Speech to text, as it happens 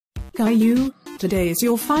Caillou, today is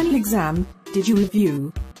your final exam. Did you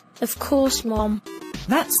review? Of course, Mom.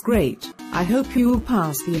 That's great. I hope you will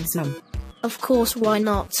pass the exam. Of course, why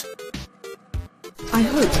not? I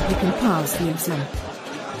hope you can pass the exam.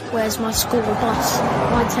 Where's my school bus?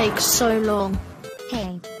 Why take so long?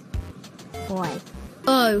 Hey. Boy.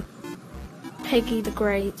 Oh. Piggy the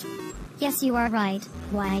Great. Yes, you are right.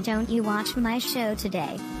 Why don't you watch my show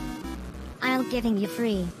today? I'll giving you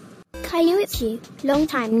free. Caillou, it's you. Long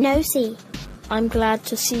time no see. I'm glad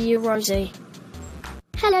to see you, Rosie.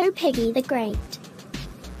 Hello, Piggy the Great.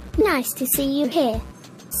 Nice to see you here.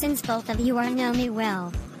 Since both of you are know me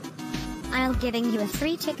well, I'll giving you a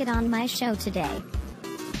free ticket on my show today.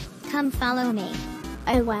 Come follow me.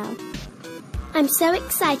 Oh wow. I'm so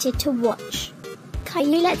excited to watch.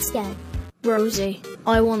 Caillou, let's go. Rosie,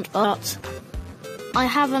 I want art. I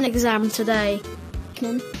have an exam today.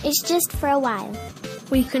 It's just for a while.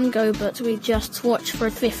 We can go, but we just watch for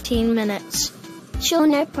 15 minutes. Sure,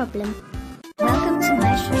 no problem. Welcome to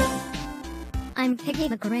my show. I'm Piggy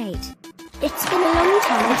the Great. It's been a long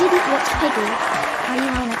time I didn't watch Piggy. Are you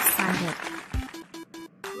all excited?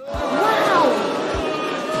 Wow!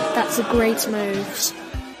 That's a great moves.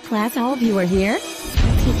 Class, all of you are here?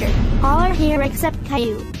 Teacher, all are here except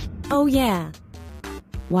Caillou. Oh yeah.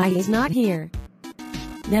 Why he's not here?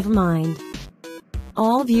 Never mind.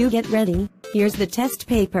 All of you get ready. Here's the test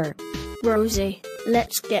paper. Rosie,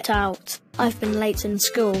 let's get out. I've been late in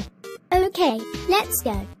school. Okay, let's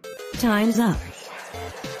go. Time's up.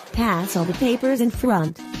 Pass all the papers in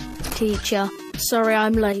front. Teacher, sorry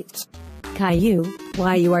I'm late. Caillou,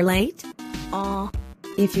 why you are late?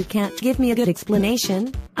 If If you can't give me a good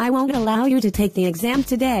explanation, I won't allow you to take the exam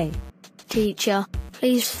today. Teacher,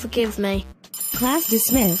 please forgive me. Class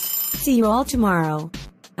dismissed. See you all tomorrow.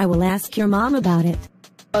 I will ask your mom about it.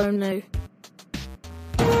 Oh no.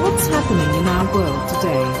 What's happening in our world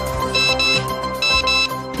today?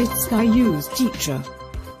 It's Caillou's teacher.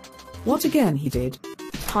 What again he did?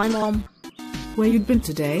 Hi, Mom. Where you'd been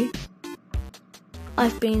today?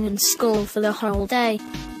 I've been in school for the whole day.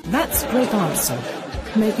 That's great answer.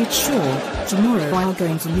 Make it sure, tomorrow I'm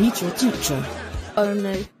going to meet your teacher. Oh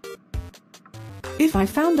no. If I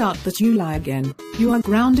found out that you lie again, you are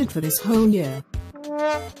grounded for this whole year.